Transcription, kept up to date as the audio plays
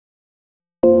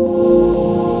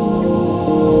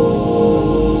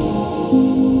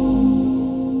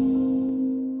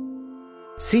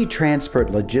Sea Transport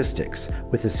Logistics,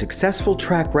 with a successful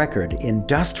track record in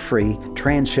dust-free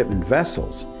transshipment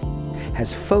vessels,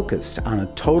 has focused on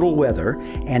a total weather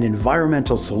and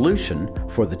environmental solution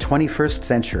for the 21st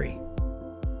century.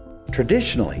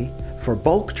 Traditionally, for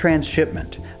bulk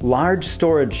transshipment, large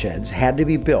storage sheds had to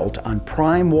be built on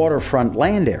prime waterfront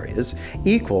land areas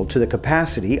equal to the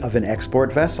capacity of an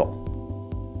export vessel.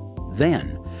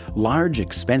 Then, large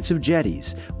expensive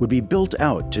jetties would be built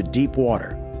out to deep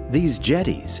water. These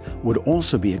jetties would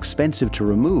also be expensive to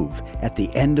remove at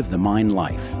the end of the mine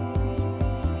life.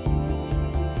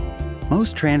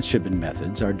 Most transshipment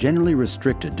methods are generally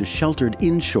restricted to sheltered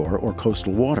inshore or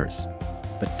coastal waters,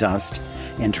 but dust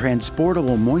and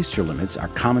transportable moisture limits are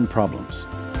common problems.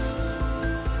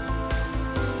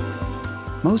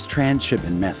 Most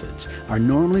transshipment methods are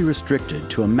normally restricted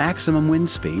to a maximum wind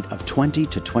speed of 20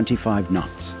 to 25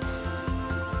 knots,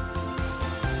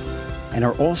 and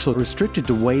are also restricted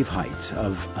to wave heights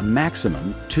of a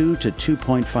maximum 2 to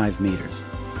 2.5 meters.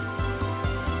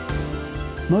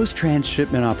 Most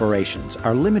transshipment operations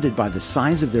are limited by the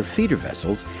size of their feeder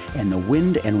vessels and the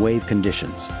wind and wave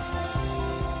conditions.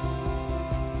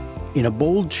 In a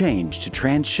bold change to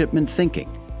transshipment thinking,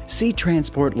 Sea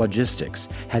Transport Logistics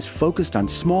has focused on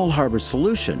small harbor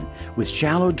solution with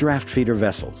shallow draft feeder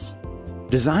vessels.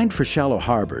 Designed for shallow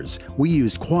harbors, we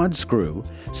used quad-screw,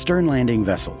 stern-landing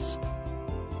vessels.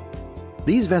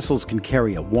 These vessels can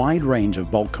carry a wide range of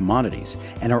bulk commodities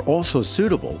and are also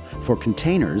suitable for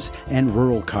containers and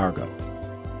rural cargo.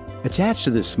 Attached to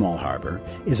this small harbor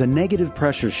is a negative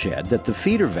pressure shed that the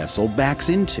feeder vessel backs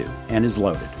into and is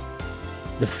loaded.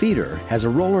 The feeder has a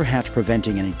roller hatch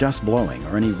preventing any dust blowing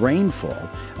or any rainfall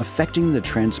affecting the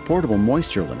transportable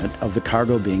moisture limit of the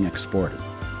cargo being exported.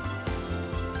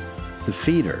 The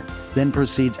feeder then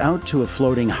proceeds out to a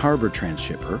floating Harbour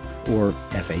Transhipper, or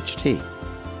FHT.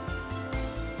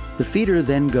 The feeder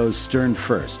then goes stern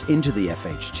first into the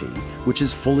FHT, which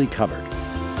is fully covered.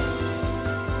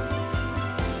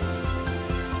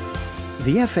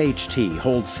 The FHT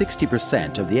holds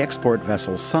 60% of the export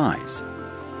vessel's size.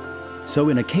 So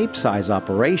in a Cape-size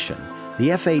operation, the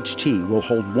FHT will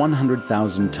hold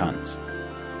 100,000 tons.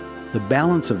 The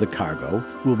balance of the cargo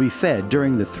will be fed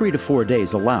during the 3 to 4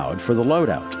 days allowed for the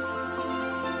loadout.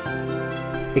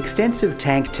 Extensive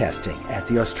tank testing at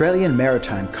the Australian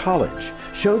Maritime College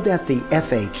showed that the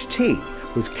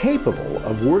FHT was capable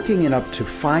of working in up to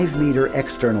 5-meter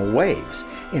external waves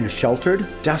in a sheltered,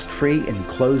 dust-free,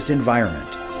 enclosed environment.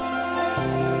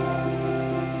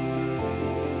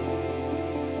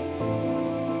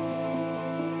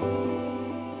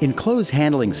 Enclosed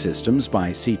handling systems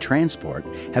by Sea Transport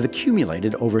have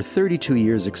accumulated over 32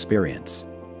 years' experience.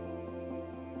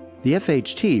 The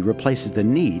FHT replaces the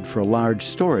need for a large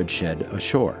storage shed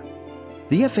ashore.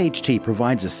 The FHT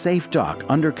provides a safe dock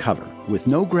under cover with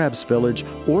no grab spillage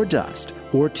or dust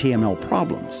or TML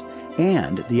problems,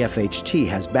 and the FHT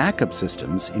has backup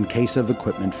systems in case of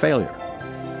equipment failure.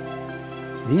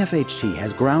 The FHT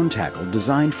has ground tackle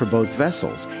designed for both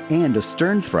vessels and a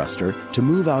stern thruster to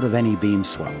move out of any beam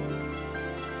swell.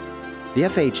 The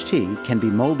FHT can be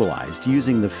mobilized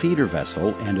using the feeder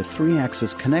vessel and a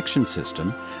 3-axis connection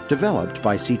system developed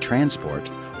by Sea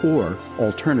Transport, or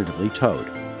alternatively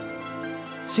towed.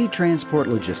 Sea Transport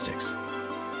Logistics,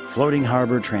 Floating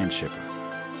Harbour Transhipper,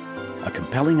 a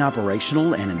compelling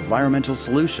operational and environmental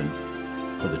solution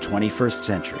for the 21st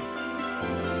century.